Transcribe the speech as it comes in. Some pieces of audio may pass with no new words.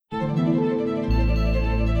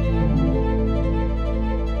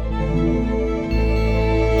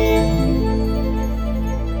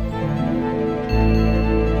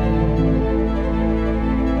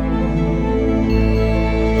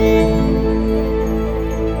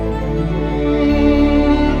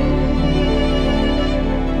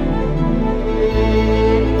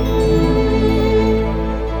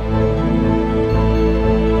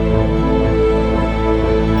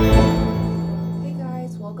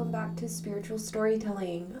back to Spiritual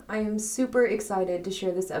Storytelling. I am super excited to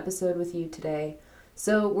share this episode with you today.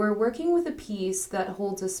 So we're working with a piece that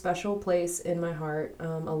holds a special place in my heart. A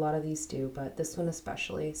lot of these do, but this one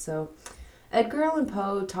especially. So Edgar Allan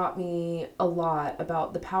Poe taught me a lot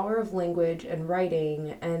about the power of language and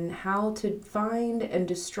writing and how to find and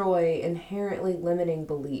destroy inherently limiting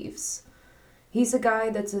beliefs. He's a guy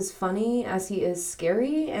that's as funny as he is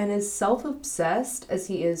scary and as self-obsessed as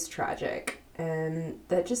he is tragic. And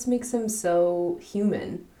that just makes him so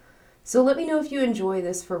human. So let me know if you enjoy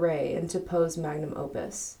this foray into Poe's magnum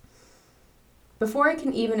opus. Before I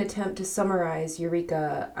can even attempt to summarize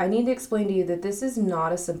Eureka, I need to explain to you that this is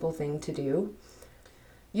not a simple thing to do.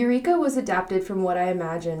 Eureka was adapted from what I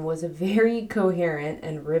imagine was a very coherent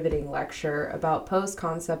and riveting lecture about Poe's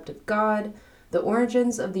concept of God, the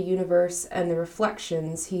origins of the universe, and the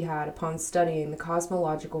reflections he had upon studying the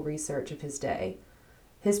cosmological research of his day.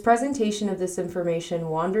 His presentation of this information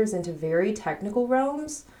wanders into very technical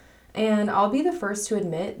realms, and I'll be the first to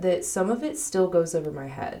admit that some of it still goes over my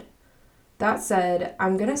head. That said,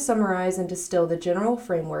 I'm going to summarize and distill the general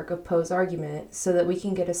framework of Poe's argument so that we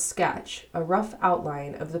can get a sketch, a rough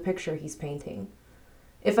outline of the picture he's painting.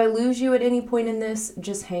 If I lose you at any point in this,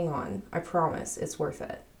 just hang on. I promise it's worth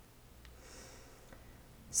it.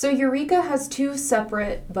 So Eureka has two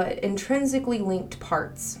separate but intrinsically linked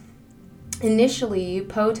parts. Initially,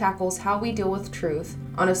 Poe tackles how we deal with truth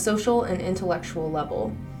on a social and intellectual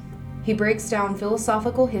level. He breaks down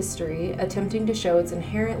philosophical history, attempting to show its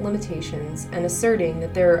inherent limitations and asserting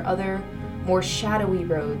that there are other, more shadowy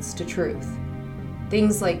roads to truth.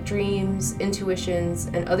 Things like dreams, intuitions,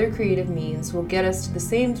 and other creative means will get us to the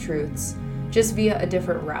same truths, just via a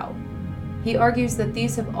different route. He argues that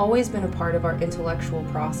these have always been a part of our intellectual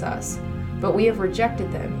process, but we have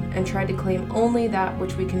rejected them and tried to claim only that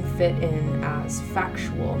which we can fit in as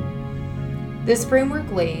factual. This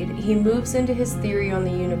framework laid, he moves into his theory on the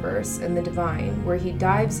universe and the divine, where he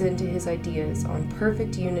dives into his ideas on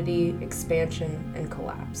perfect unity, expansion, and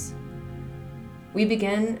collapse. We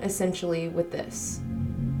begin, essentially, with this.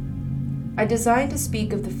 I designed to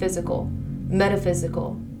speak of the physical,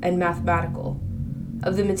 metaphysical, and mathematical,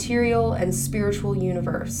 of the material and spiritual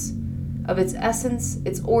universe, of its essence,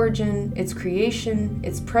 its origin, its creation,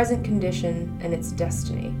 its present condition, and its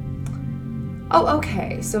destiny. Oh,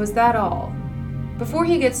 okay, so is that all? Before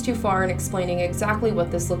he gets too far in explaining exactly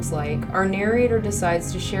what this looks like, our narrator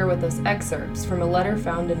decides to share with us excerpts from a letter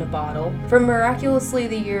found in a bottle from miraculously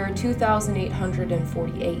the year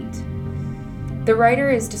 2848. The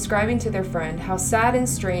writer is describing to their friend how sad and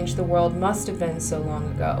strange the world must have been so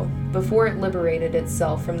long ago, before it liberated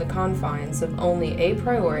itself from the confines of only a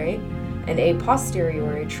priori and a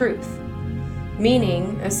posteriori truth.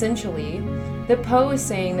 Meaning, essentially, that Poe is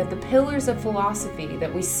saying that the pillars of philosophy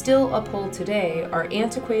that we still uphold today are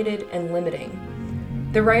antiquated and limiting.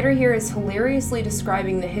 The writer here is hilariously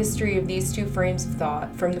describing the history of these two frames of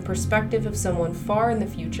thought from the perspective of someone far in the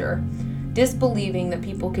future, disbelieving that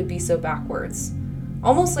people could be so backwards.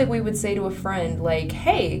 Almost like we would say to a friend, like,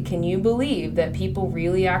 hey, can you believe that people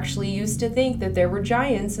really actually used to think that there were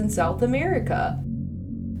giants in South America?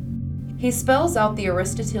 He spells out the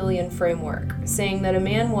Aristotelian framework, saying that a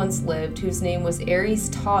man once lived whose name was Ares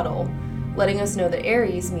Tottle, letting us know that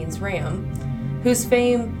Ares means ram, whose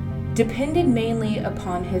fame depended mainly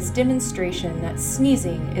upon his demonstration that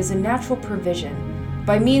sneezing is a natural provision,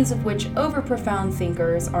 by means of which over-profound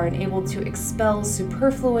thinkers are enabled to expel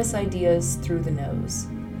superfluous ideas through the nose.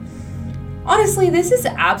 Honestly, this is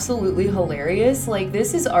absolutely hilarious. Like,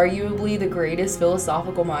 this is arguably the greatest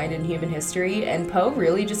philosophical mind in human history, and Poe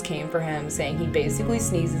really just came for him, saying he basically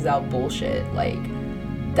sneezes out bullshit. Like,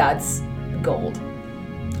 that's gold.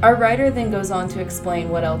 Our writer then goes on to explain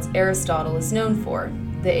what else Aristotle is known for,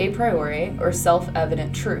 the a priori, or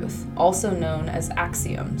self-evident truth, also known as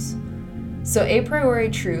axioms. So a priori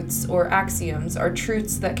truths, or axioms, are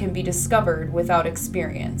truths that can be discovered without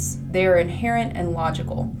experience. They are inherent and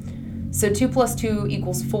logical. So 2 + 2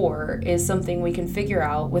 = 4 is something we can figure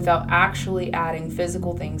out without actually adding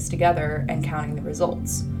physical things together and counting the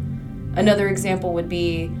results. Another example would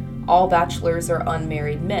be, all bachelors are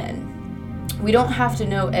unmarried men. We don't have to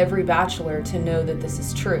know every bachelor to know that this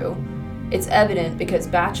is true. It's evident because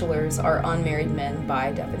bachelors are unmarried men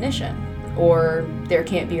by definition, or there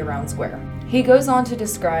can't be a round square. He goes on to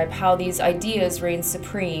describe how these ideas reign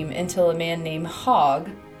supreme until a man named Hogg,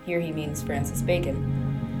 here he means Francis Bacon,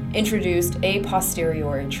 introduced a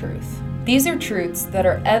posteriori truth. These are truths that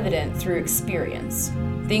are evident through experience,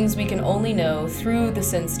 things we can only know through the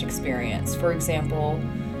sensed experience. For example,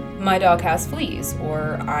 my dog has fleas,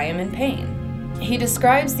 or I am in pain. He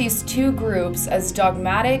describes these two groups as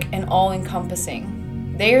dogmatic and all-encompassing.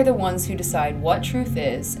 They are the ones who decide what truth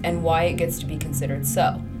is and why it gets to be considered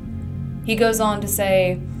so. He goes on to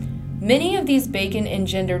say, many of these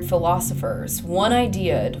Bacon-engendered philosophers,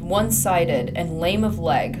 one-ideaed, one-sided, and lame of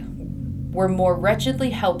leg, were more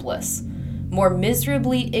wretchedly helpless, more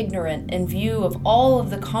miserably ignorant in view of all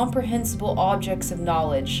of the comprehensible objects of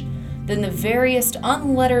knowledge than the veriest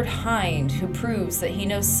unlettered hind who proves that he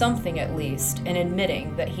knows something at least in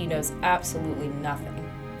admitting that he knows absolutely nothing.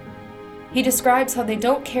 He describes how they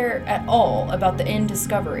don't care at all about the end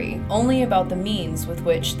discovery, only about the means with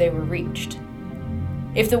which they were reached.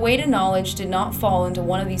 If the way to knowledge did not fall into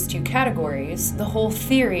one of these two categories, the whole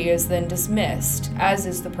theory is then dismissed, as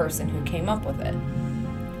is the person who came up with it.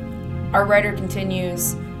 Our writer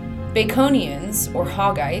continues, Baconians, or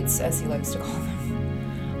Hoggites, as he likes to call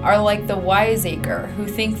them, are like the wiseacre who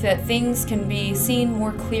think that things can be seen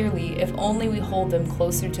more clearly if only we hold them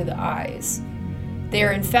closer to the eyes. They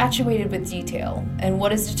are infatuated with detail, and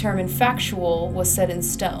what is determined factual was set in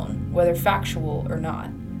stone, whether factual or not.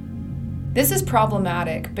 This is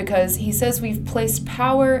problematic because he says we've placed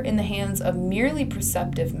power in the hands of merely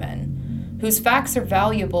perceptive men, whose facts are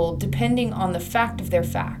valuable depending on the fact of their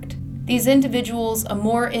fact. These individuals, a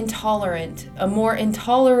more intolerable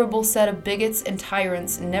set of bigots and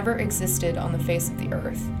tyrants never existed on the face of the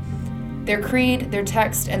earth. Their creed, their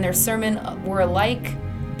text, and their sermon were alike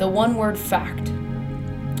the one word fact.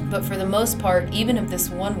 But for the most part, even of this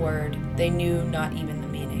one word, they knew not even the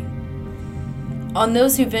meaning. On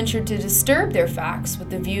those who ventured to disturb their facts with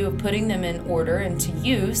the view of putting them in order and to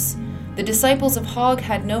use, the disciples of Hogg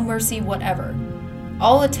had no mercy whatever.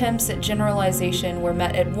 All attempts at generalization were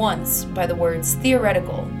met at once by the words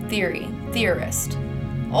theoretical, theory, theorist.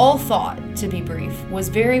 All thought, to be brief, was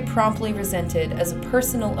very promptly resented as a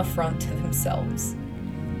personal affront to themselves.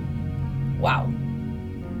 Wow.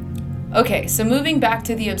 Okay, so moving back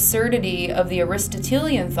to the absurdity of the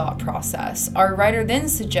Aristotelian thought process, our writer then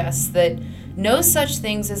suggests that no such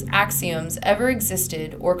things as axioms ever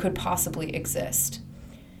existed or could possibly exist.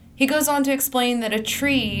 He goes on to explain that a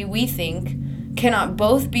tree, we think, cannot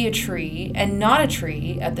both be a tree and not a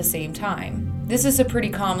tree at the same time. This is a pretty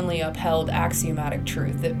commonly upheld axiomatic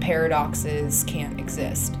truth that paradoxes can't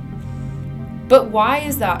exist. But why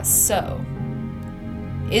is that so?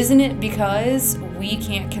 Isn't it because we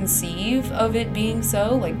can't conceive of it being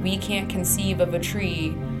so? Like, we can't conceive of a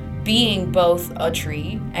tree being both a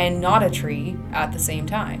tree and not a tree at the same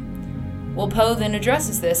time. Well, Poe then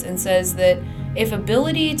addresses this and says that if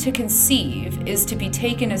ability to conceive is to be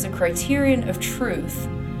taken as a criterion of truth,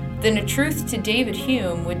 then a truth to David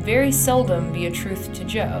Hume would very seldom be a truth to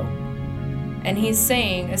Joe. And he's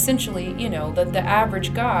saying, essentially, that the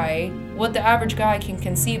average guy, what the average guy can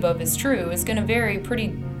conceive of as true is going to vary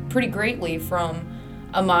pretty greatly from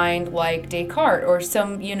a mind like Descartes or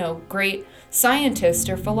some, great scientist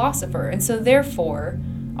or philosopher. And so therefore,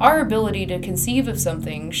 our ability to conceive of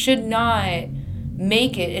something should not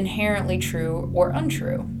make it inherently true or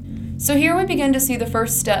untrue. So here we begin to see the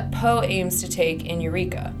first step Poe aims to take in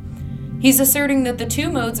Eureka. He's asserting that the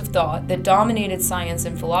two modes of thought that dominated science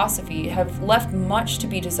and philosophy have left much to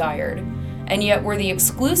be desired, and yet were the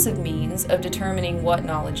exclusive means of determining what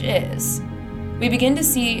knowledge is. We begin to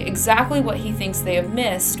see exactly what he thinks they have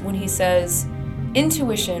missed when he says,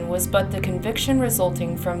 intuition was but the conviction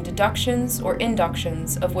resulting from deductions or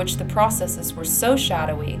inductions of which the processes were so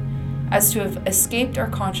shadowy as to have escaped our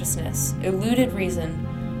consciousness, eluded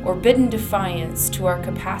reason, or bidden defiance to our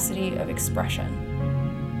capacity of expression.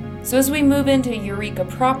 So as we move into Eureka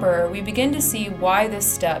proper, we begin to see why this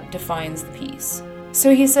step defines the piece.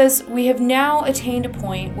 So he says, we have now attained a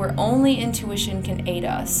point where only intuition can aid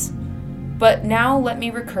us. But now let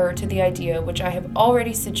me recur to the idea which I have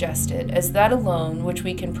already suggested as that alone which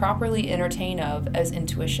we can properly entertain of as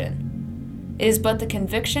intuition. It is but the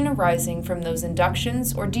conviction arising from those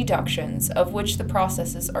inductions or deductions of which the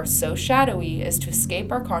processes are so shadowy as to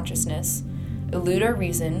escape our consciousness, elude our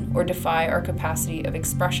reason, or defy our capacity of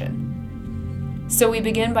expression. So we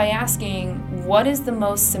begin by asking, what is the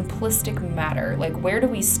most simplistic matter? Like, where do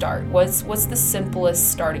we start? What's the simplest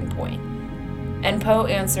starting point? And Poe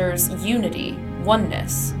answers, unity,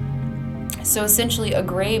 oneness. So essentially a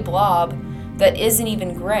gray blob that isn't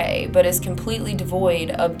even gray, but is completely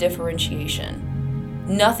devoid of differentiation.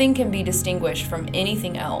 Nothing can be distinguished from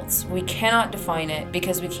anything else. We cannot define it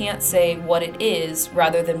because we can't say what it is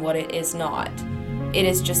rather than what it is not. It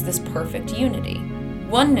is just this perfect unity.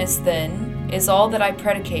 Oneness, then, is all that I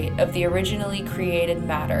predicate of the originally created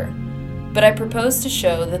matter. But I propose to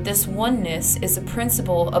show that this oneness is a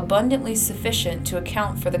principle abundantly sufficient to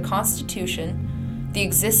account for the constitution, the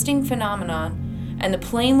existing phenomenon, and the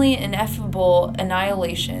plainly ineffable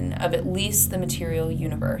annihilation of at least the material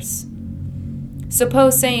universe.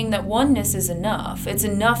 Suppose saying that oneness is enough. It's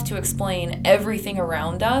enough to explain everything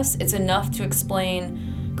around us. It's enough to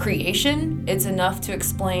explain creation. It's enough to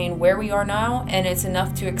explain where we are now, and it's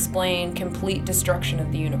enough to explain complete destruction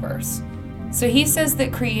of the universe. So he says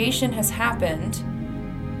that creation has happened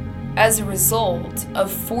as a result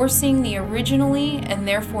of forcing the originally and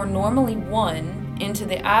therefore normally one into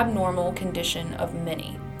the abnormal condition of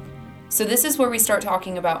many. So this is where we start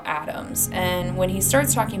talking about atoms. And when he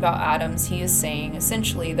starts talking about atoms, he is saying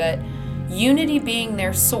essentially that unity being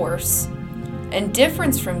their source and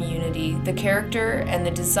difference from unity, the character and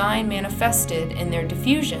the design manifested in their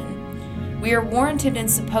diffusion, we are warranted in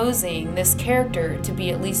supposing this character to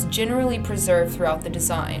be at least generally preserved throughout the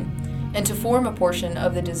design and to form a portion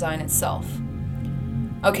of the design itself.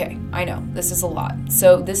 Okay, I know, this is a lot.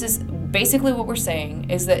 So this is basically what we're saying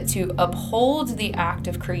is that to uphold the act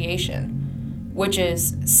of creation, which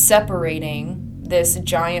is separating this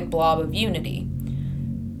giant blob of unity,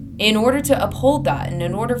 in order to uphold that and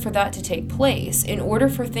in order for that to take place, in order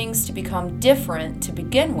for things to become different to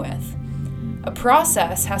begin with, a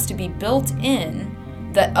process has to be built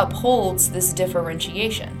in that upholds this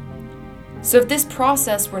differentiation. So if this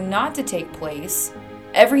process were not to take place,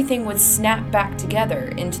 everything would snap back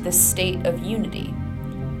together into this state of unity.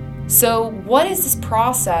 So what is this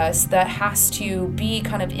process that has to be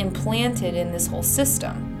kind of implanted in this whole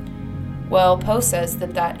system? Well, Poe says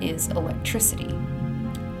that that is electricity.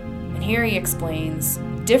 And here he explains,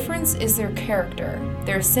 difference is their character,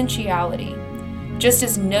 their essentiality, just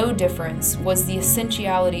as no difference was the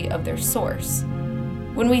essentiality of their source.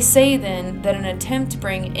 When we say then that an attempt to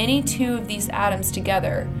bring any two of these atoms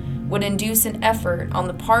together would induce an effort on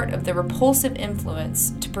the part of the repulsive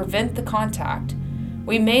influence to prevent the contact,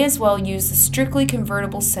 we may as well use the strictly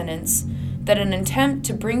convertible sentence that an attempt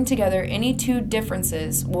to bring together any two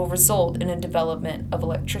differences will result in a development of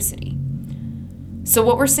electricity. So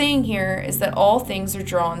what we're saying here is that all things are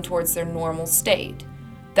drawn towards their normal state,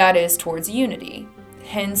 that is, towards unity.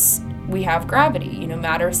 Hence, we have gravity,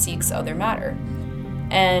 matter seeks other matter.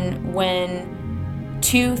 And when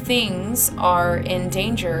two things are in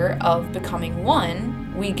danger of becoming one,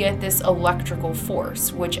 we get this electrical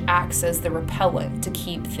force, which acts as the repellent to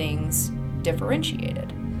keep things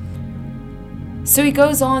differentiated. So he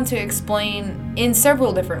goes on to explain in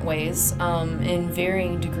several different ways, in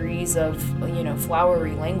varying degrees of,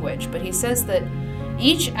 flowery language, but he says that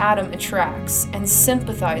each atom attracts and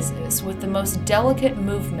sympathizes with the most delicate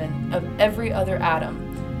movement of every other atom,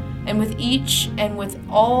 and with each and with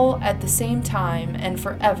all at the same time and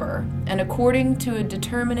forever, and according to a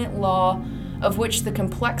determinate law of which the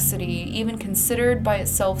complexity, even considered by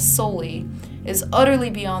itself solely, is utterly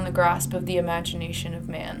beyond the grasp of the imagination of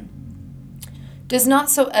man. Does not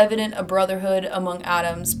so evident a brotherhood among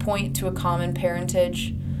atoms point to a common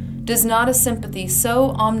parentage? Does not a sympathy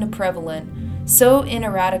so omniprevalent, so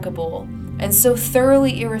ineradicable, and so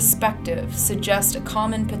thoroughly irrespective suggest a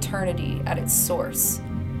common paternity at its source?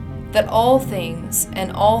 That all things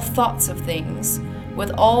and all thoughts of things,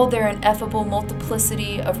 with all their ineffable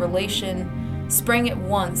multiplicity of relation, sprang at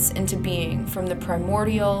once into being from the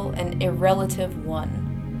primordial and irrelative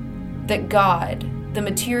one. That God, the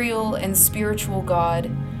material and spiritual God,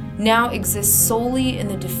 now exists solely in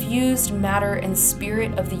the diffused matter and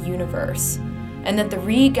spirit of the universe, and that the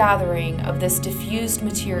regathering of this diffused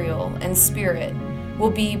material and spirit will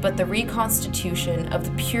be but the reconstitution of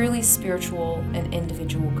the purely spiritual and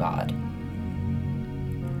individual God.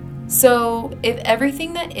 So, if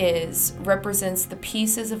everything that is represents the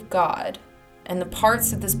pieces of God and the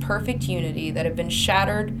parts of this perfect unity that have been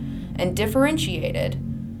shattered and differentiated,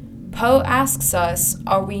 Poe asks us,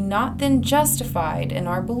 are we not then justified in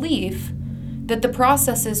our belief that the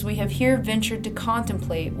processes we have here ventured to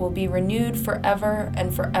contemplate will be renewed forever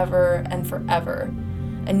and forever and forever,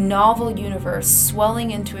 a novel universe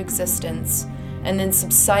swelling into existence and then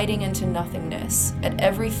subsiding into nothingness at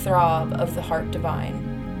every throb of the heart divine?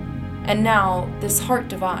 And now, this heart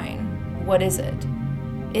divine, what is it?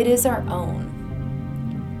 It is our own.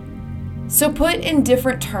 So put in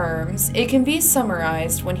different terms, it can be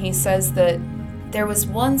summarized when he says that there was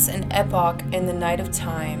once an epoch in the night of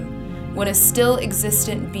time when a still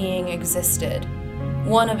existent being existed,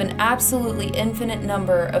 one of an absolutely infinite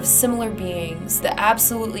number of similar beings, the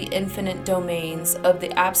absolutely infinite domains of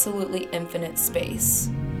the absolutely infinite space.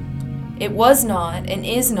 It was not and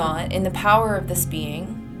is not in the power of this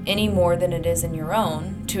being, any more than it is in your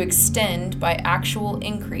own, to extend by actual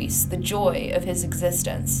increase the joy of his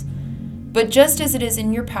existence. But just as it is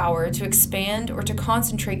in your power to expand or to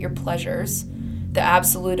concentrate your pleasures, the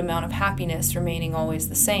absolute amount of happiness remaining always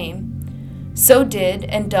the same, so did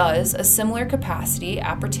and does a similar capacity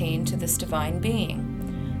appertain to this divine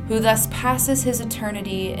being, who thus passes his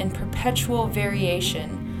eternity in perpetual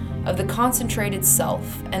variation of the concentrated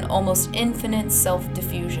self and almost infinite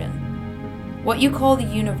self-diffusion. What you call the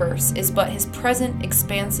universe is but his present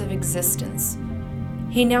expansive existence.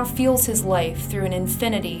 He now feels his life through an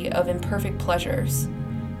infinity of imperfect pleasures,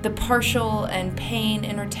 the partial and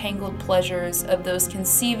pain-intertangled pleasures of those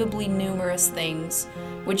conceivably numerous things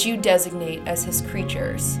which you designate as his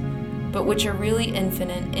creatures, but which are really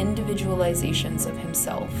infinite individualizations of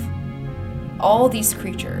himself. All these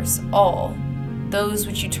creatures, all, those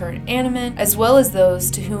which you turn animate, as well as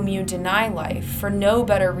those to whom you deny life for no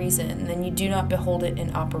better reason than you do not behold it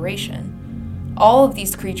in operation, all of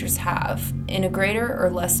these creatures have, in a greater or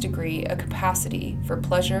less degree, a capacity for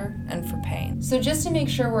pleasure and for pain. So just to make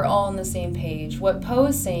sure we're all on the same page, what Poe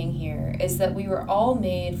is saying here is that we were all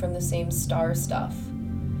made from the same star stuff.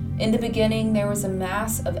 In the beginning, there was a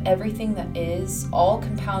mass of everything that is, all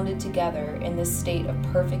compounded together in this state of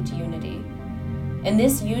perfect unity. And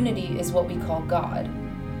this unity is what we call God.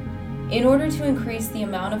 In order to increase the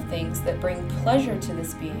amount of things that bring pleasure to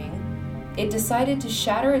this being, it decided to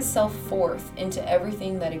shatter itself forth into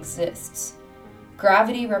everything that exists.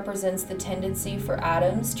 Gravity represents the tendency for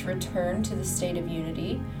atoms to return to the state of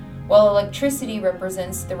unity, while electricity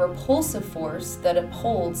represents the repulsive force that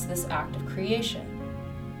upholds this act of creation.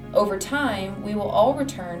 Over time, we will all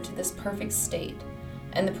return to this perfect state,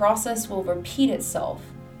 and the process will repeat itself,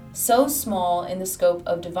 so small in the scope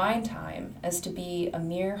of divine time as to be a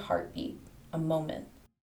mere heartbeat, a moment.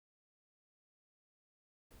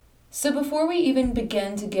 So before we even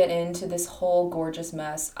begin to get into this whole gorgeous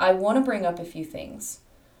mess, I want to bring up a few things.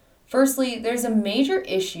 Firstly, there's a major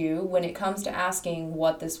issue when it comes to asking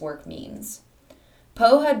what this work means.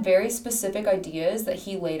 Poe had very specific ideas that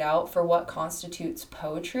he laid out for what constitutes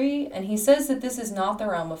poetry, and he says that this is not the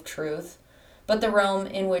realm of truth, but the realm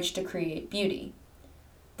in which to create beauty.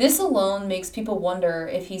 This alone makes people wonder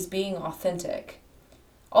if he's being authentic.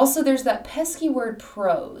 Also, there's that pesky word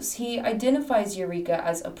prose. He identifies Eureka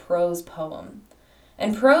as a prose poem.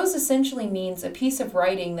 And prose essentially means a piece of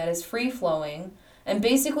writing that is free-flowing and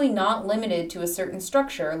basically not limited to a certain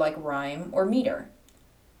structure like rhyme or meter.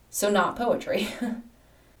 So not poetry.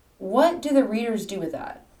 What do the readers do with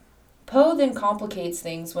that? Poe then complicates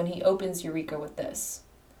things when he opens Eureka with this.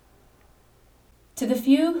 To the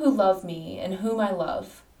few who love me and whom I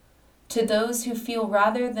love, to those who feel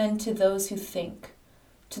rather than to those who think,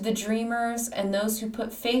 to the dreamers and those who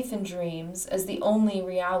put faith in dreams as the only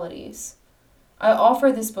realities, I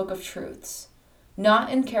offer this book of truths,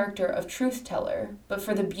 not in character of truth-teller, but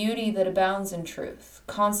for the beauty that abounds in truth,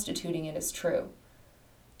 constituting it as true.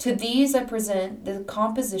 To these I present the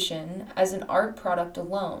composition as an art product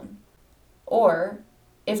alone, or,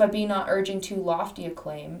 if I be not urging too lofty a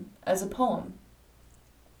claim, as a poem.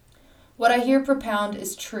 What I here propound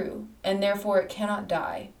is true, and therefore it cannot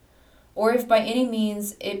die. Or if by any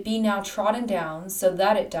means it be now trodden down so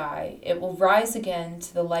that it die, it will rise again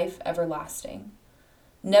to the life everlasting.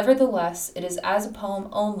 Nevertheless, it is as a poem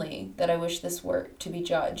only that I wish this work to be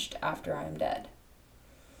judged after I am dead.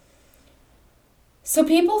 So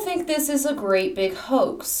people think this is a great big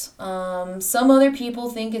hoax. Some other people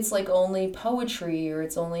think it's like only poetry, or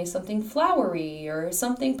it's only something flowery, or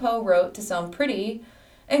something Poe wrote to sound pretty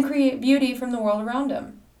and create beauty from the world around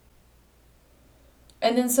him.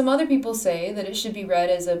 And then some other people say that it should be read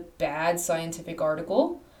as a bad scientific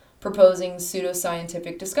article proposing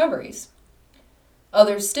pseudoscientific discoveries.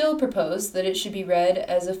 Others still propose that it should be read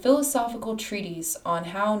as a philosophical treatise on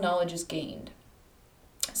how knowledge is gained.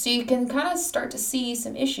 So you can kind of start to see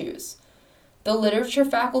some issues. The literature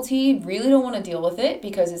faculty really don't want to deal with it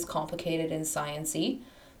because it's complicated and sciencey.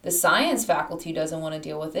 The science faculty doesn't want to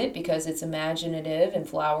deal with it because it's imaginative and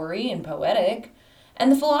flowery and poetic.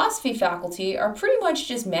 And the philosophy faculty are pretty much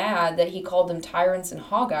just mad that he called them tyrants and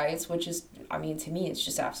Hoggites, which is, to me, it's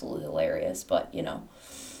just absolutely hilarious, but,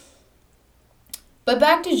 But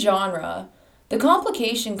back to genre, the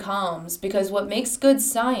complication comes because what makes good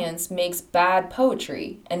science makes bad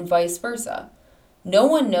poetry, and vice versa. No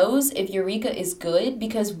one knows if Eureka is good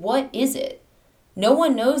because what is it? No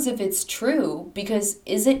one knows if it's true because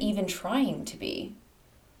is it even trying to be?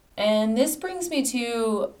 And this brings me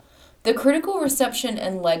to the critical reception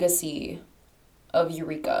and legacy of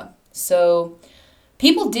Eureka. So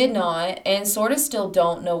people did not and sort of still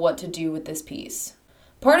don't know what to do with this piece.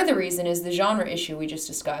 Part of the reason is the genre issue we just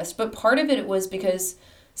discussed, but part of it was because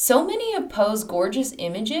so many of Poe's gorgeous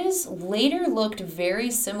images later looked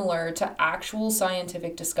very similar to actual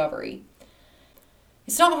scientific discovery.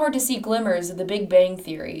 It's not hard to see glimmers of the Big Bang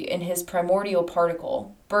Theory in his primordial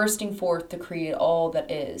particle, bursting forth to create all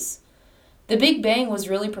that is. The Big Bang was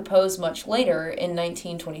really proposed much later in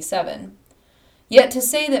 1927. Yet to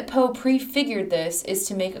say that Poe prefigured this is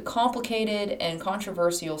to make a complicated and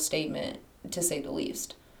controversial statement, to say the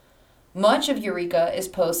least. Much of Eureka is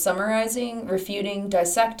Poe summarizing, refuting,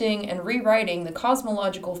 dissecting, and rewriting the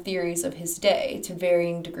cosmological theories of his day to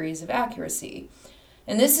varying degrees of accuracy.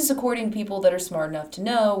 And this is according to people that are smart enough to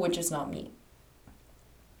know, which is not me.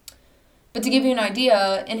 But to give you an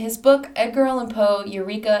idea, in his book Edgar Allan Poe,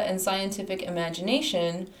 Eureka and Scientific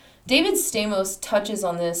Imagination, David Stamos touches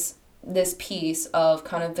on this piece of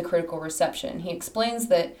kind of the critical reception. He explains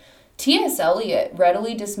that T.S. Eliot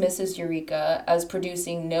readily dismisses Eureka as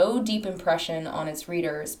producing no deep impression on its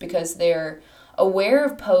readers because they're aware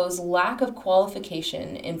of Poe's lack of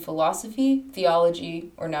qualification in philosophy,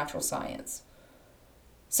 theology, or natural science.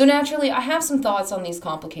 So naturally, I have some thoughts on these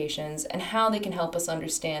complications and how they can help us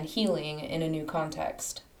understand healing in a new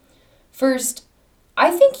context. First,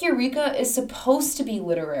 I think Eureka is supposed to be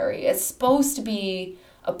literary. It's supposed to be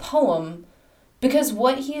a poem because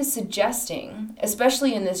what he is suggesting,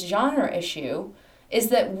 especially in this genre issue, is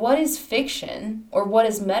that what is fiction or what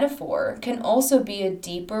is metaphor can also be a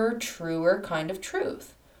deeper, truer kind of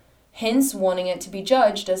truth, hence wanting it to be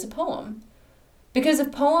judged as a poem. Because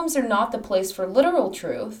if poems are not the place for literal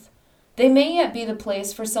truth, they may yet be the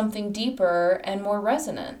place for something deeper and more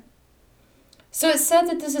resonant. So it's said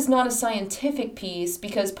that this is not a scientific piece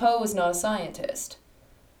because Poe is not a scientist.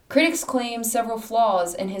 Critics claim several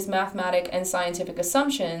flaws in his mathematic and scientific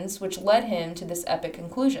assumptions, which led him to this epic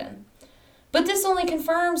conclusion. But this only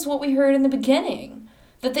confirms what we heard in the beginning,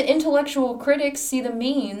 that the intellectual critics see the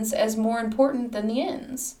means as more important than the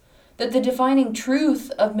ends, that the defining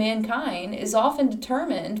truth of mankind is often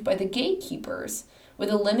determined by the gatekeepers with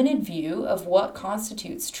a limited view of what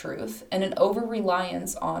constitutes truth and an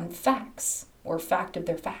over-reliance on facts, or fact of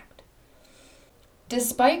their fact.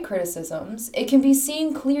 Despite criticisms, it can be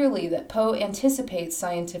seen clearly that Poe anticipates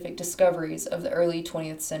scientific discoveries of the early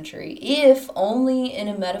 20th century, if only in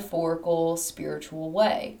a metaphorical, spiritual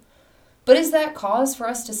way. But is that cause for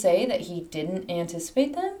us to say that he didn't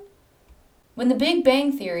anticipate them? When the Big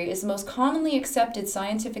Bang Theory is the most commonly accepted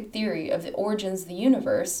scientific theory of the origins of the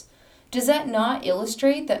universe, does that not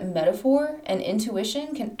illustrate that metaphor and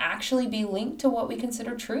intuition can actually be linked to what we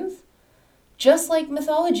consider truth? Just like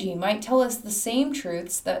mythology might tell us the same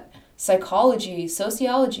truths that psychology,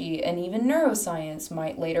 sociology, and even neuroscience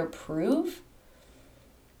might later prove?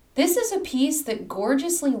 This is a piece that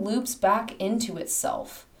gorgeously loops back into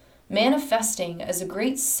itself, manifesting as a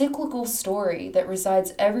great cyclical story that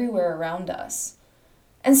resides everywhere around us.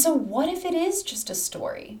 And so what if it is just a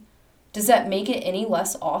story? Does that make it any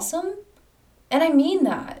less awesome? And I mean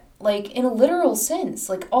that, like in a literal sense,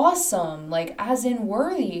 like awesome, like as in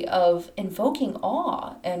worthy of invoking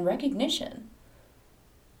awe and recognition.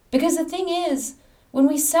 Because the thing is, when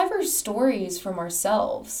we sever stories from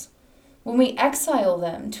ourselves, when we exile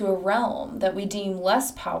them to a realm that we deem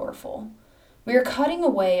less powerful, we are cutting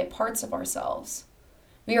away at parts of ourselves.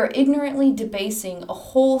 We are ignorantly debasing a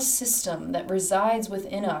whole system that resides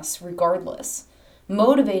within us regardless,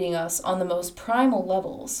 motivating us on the most primal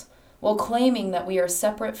levels, while claiming that we are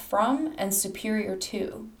separate from and superior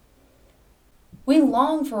to. We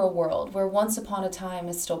long for a world where once upon a time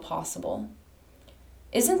is still possible.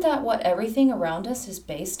 Isn't that what everything around us is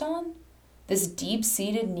based on? This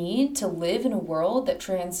deep-seated need to live in a world that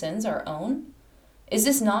transcends our own? Is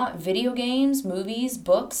this not video games, movies,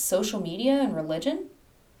 books, social media, and religion?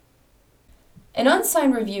 An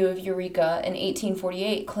unsigned review of Eureka in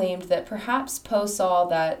 1848 claimed that perhaps Poe saw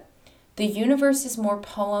that the universe is more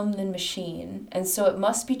poem than machine, and so it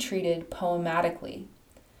must be treated poematically.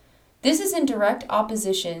 This is in direct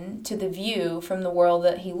opposition to the view from the world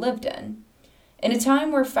that he lived in. In a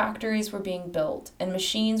time where factories were being built and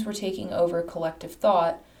machines were taking over collective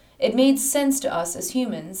thought, it made sense to us as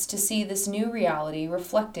humans to see this new reality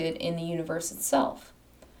reflected in the universe itself.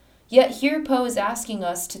 Yet here Poe is asking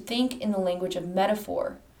us to think in the language of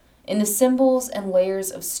metaphor, in the symbols and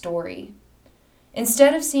layers of story.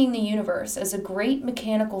 Instead of seeing the universe as a great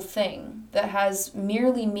mechanical thing that has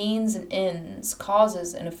merely means and ends,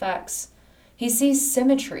 causes and effects, he sees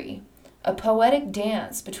symmetry, a poetic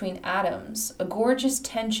dance between atoms, a gorgeous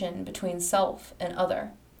tension between self and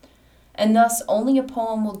other. And thus only a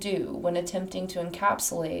poem will do when attempting to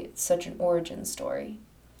encapsulate such an origin story.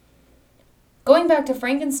 Going back to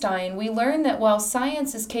Frankenstein, we learn that while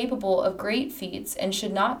science is capable of great feats and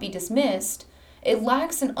should not be dismissed, it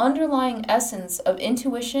lacks an underlying essence of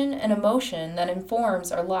intuition and emotion that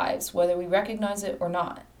informs our lives, whether we recognize it or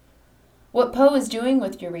not. What Poe is doing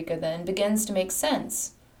with Eureka then begins to make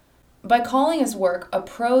sense. By calling his work a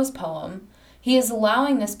prose poem, he is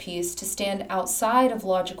allowing this piece to stand outside of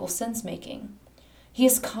logical sense-making. He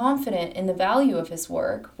is confident in the value of his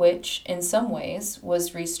work, which, in some ways,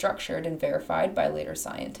 was restructured and verified by later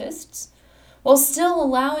scientists, while still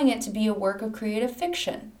allowing it to be a work of creative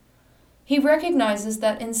fiction. He recognizes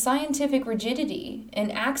that in scientific rigidity,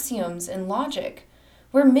 in axioms and logic,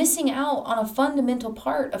 we're missing out on a fundamental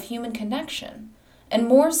part of human connection, and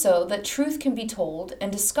more so that truth can be told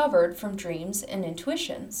and discovered from dreams and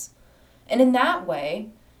intuitions. And in that way,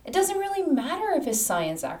 it doesn't really matter if his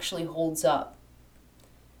science actually holds up.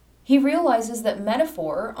 He realizes that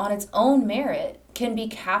metaphor, on its own merit, can be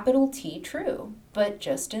capital T true, but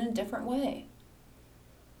just in a different way.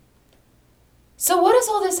 So what does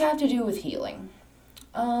all this have to do with healing?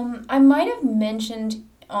 I might have mentioned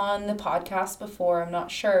on the podcast before, I'm not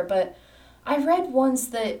sure, but I read once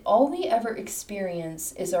that all we ever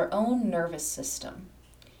experience is our own nervous system.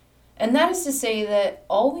 And that is to say that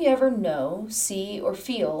all we ever know, see, or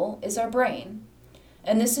feel is our brain.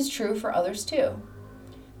 And this is true for others too.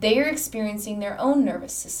 They are experiencing their own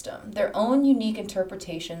nervous system, their own unique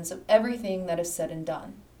interpretations of everything that is said and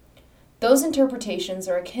done. Those interpretations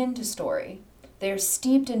are akin to story. They are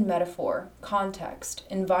steeped in metaphor, context,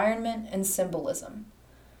 environment, and symbolism.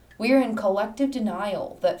 We are in collective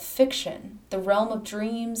denial that fiction, the realm of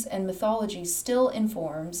dreams and mythology, still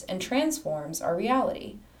informs and transforms our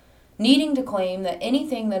reality, needing to claim that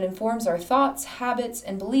anything that informs our thoughts, habits,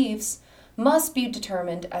 and beliefs must be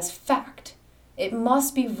determined as fact. It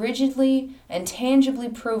must be rigidly and tangibly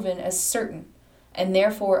proven as certain, and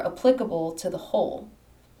therefore applicable to the whole.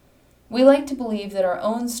 We like to believe that our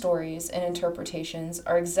own stories and interpretations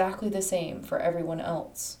are exactly the same for everyone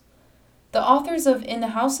else. The authors of In the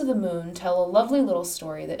House of the Moon tell a lovely little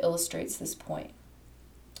story that illustrates this point.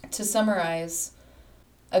 To summarize,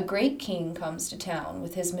 a great king comes to town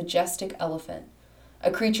with his majestic elephant,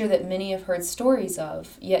 a creature that many have heard stories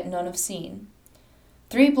of, yet none have seen.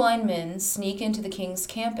 3 blind men sneak into the king's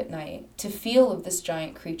camp at night to feel of this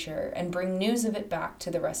giant creature and bring news of it back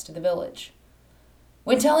to the rest of the village.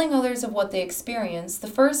 When telling others of what they experience, the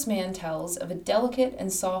first man tells of a delicate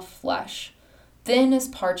and soft flesh, thin as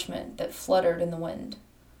parchment that fluttered in the wind.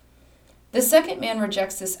 The second man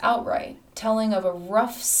rejects this outright, telling of a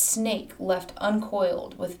rough snake left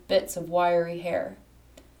uncoiled with bits of wiry hair.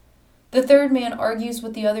 The third man argues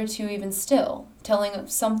with the other 2 even still, telling of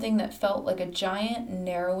something that felt like a giant,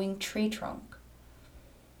 narrowing tree trunk.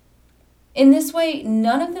 In this way,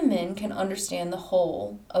 none of the men can understand the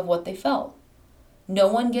whole of what they felt. No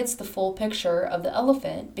one gets the full picture of the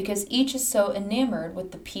elephant because each is so enamored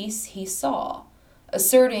with the piece he saw,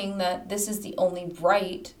 asserting that this is the only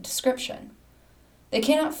right description. They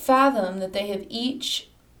cannot fathom that they each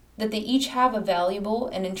have a valuable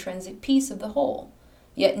and intrinsic piece of the whole,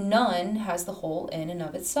 yet none has the whole in and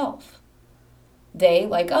of itself. They,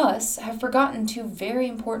 like us, have forgotten 2 very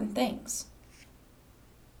important things.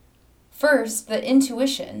 First, that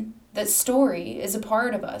intuition, that story, is a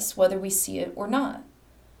part of us whether we see it or not.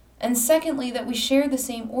 And secondly, that we share the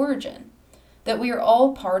same origin, that we are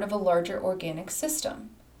all part of a larger organic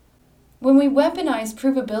system. When we weaponize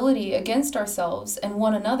provability against ourselves and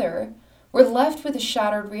one another, we're left with a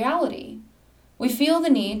shattered reality. We feel the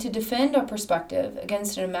need to defend our perspective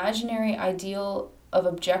against an imaginary ideal of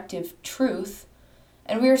objective truth,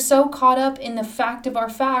 and we are so caught up in the fact of our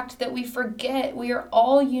fact that we forget we are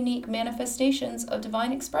all unique manifestations of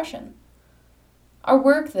divine expression. Our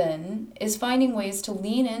work, then, is finding ways to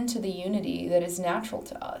lean into the unity that is natural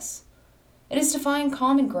to us. It is to find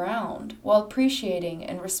common ground while appreciating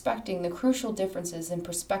and respecting the crucial differences in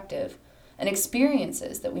perspective and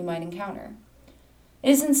experiences that we might encounter. It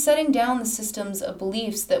is in setting down the systems of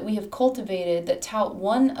beliefs that we have cultivated that tout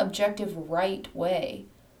one objective right way.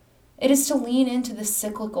 It is to lean into the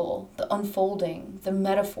cyclical, the unfolding, the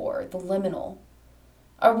metaphor, the liminal.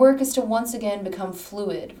 Our work is to once again become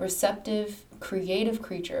fluid, receptive, creative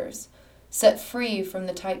creatures, set free from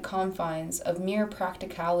the tight confines of mere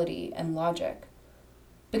practicality and logic.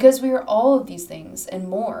 Because we are all of these things and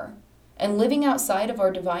more, and living outside of our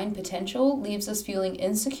divine potential leaves us feeling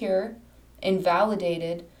insecure,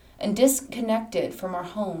 invalidated, and disconnected from our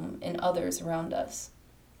home and others around us.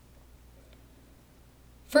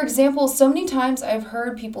 For example, so many times I've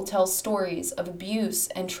heard people tell stories of abuse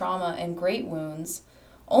and trauma and great wounds,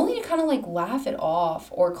 only to kind of laugh it off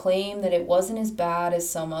or claim that it wasn't as bad as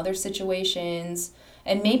some other situations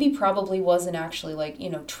and maybe probably wasn't actually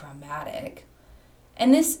traumatic.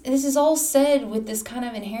 And this is all said with this kind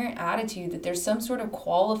of inherent attitude that there's some sort of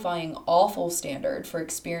qualifying awful standard for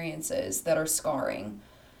experiences that are scarring.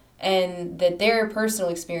 and that their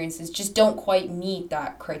personal experiences just don't quite meet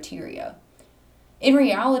that criteria. In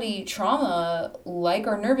reality, trauma, like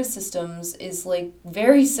our nervous systems, is like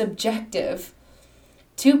very subjective.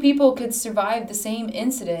 Two people could survive the same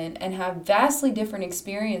incident and have vastly different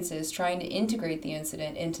experiences trying to integrate the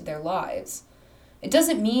incident into their lives. It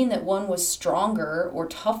doesn't mean that one was stronger or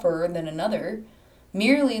tougher than another,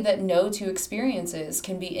 merely that no two experiences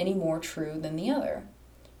can be any more true than the other.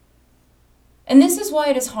 And this is why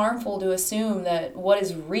it is harmful to assume that what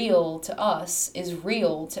is real to us is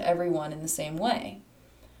real to everyone in the same way.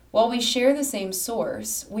 While we share the same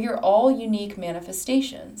source, we are all unique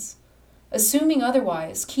manifestations. Assuming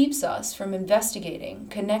otherwise keeps us from investigating,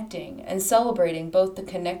 connecting, and celebrating both the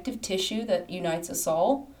connective tissue that unites us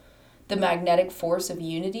all, the magnetic force of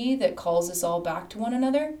unity that calls us all back to one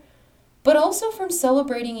another, but also from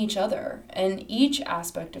celebrating each other and each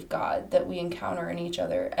aspect of God that we encounter in each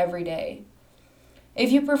other every day.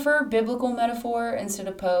 If you prefer biblical metaphor instead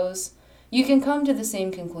of pose, you can come to the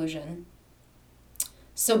same conclusion.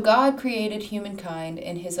 So God created humankind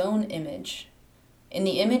in his own image. In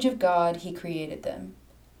the image of God, he created them.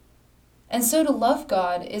 And so to love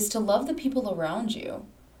God is to love the people around you.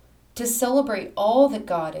 To celebrate all that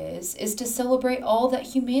God is to celebrate all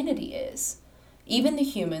that humanity is, even the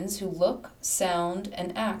humans who look, sound,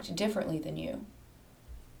 and act differently than you.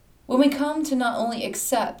 When we come to not only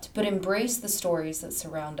accept but embrace the stories that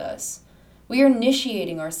surround us, we are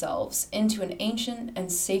initiating ourselves into an ancient and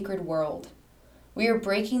sacred world. We are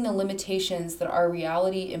breaking the limitations that our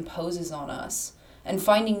reality imposes on us and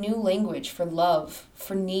finding new language for love,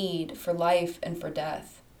 for need, for life, and for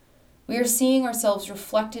death. We are seeing ourselves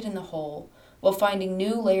reflected in the whole while finding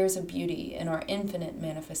new layers of beauty in our infinite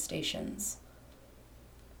manifestations.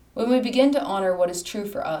 When we begin to honor what is true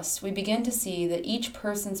for us, we begin to see that each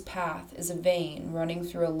person's path is a vein running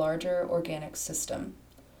through a larger organic system.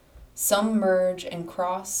 Some merge and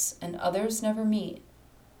cross, and others never meet.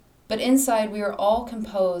 But inside, we are all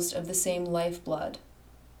composed of the same lifeblood.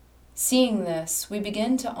 Seeing this, we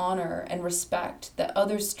begin to honor and respect that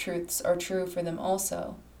others' truths are true for them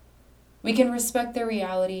also. We can respect their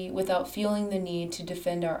reality without feeling the need to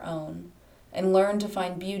defend our own, and learn to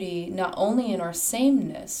find beauty not only in our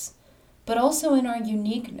sameness, but also in our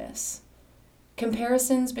uniqueness.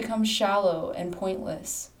 Comparisons become shallow and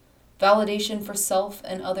pointless. Validation for self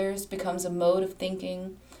and others becomes a mode of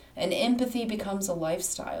thinking, and empathy becomes a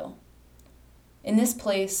lifestyle. In this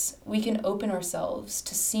place, we can open ourselves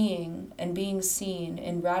to seeing and being seen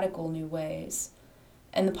in radical new ways,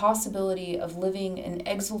 and the possibility of living in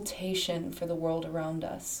exultation for the world around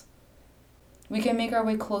us. We can make our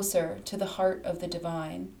way closer to the heart of the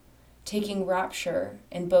divine, taking rapture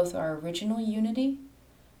in both our original unity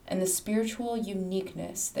and the spiritual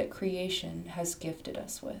uniqueness that creation has gifted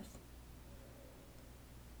us with.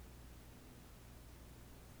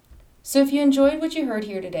 So if you enjoyed what you heard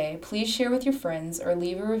here today, please share with your friends or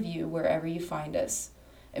leave a review wherever you find us.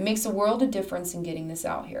 It makes a world of difference in getting this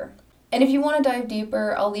out here. And if you want to dive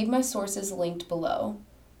deeper, I'll leave my sources linked below.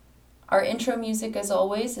 Our intro music, as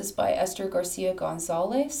always, is by Esther Garcia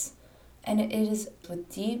Gonzalez, and it is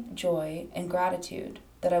with deep joy and gratitude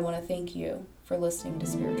that I want to thank you for listening to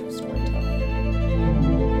Spiritual Storytelling.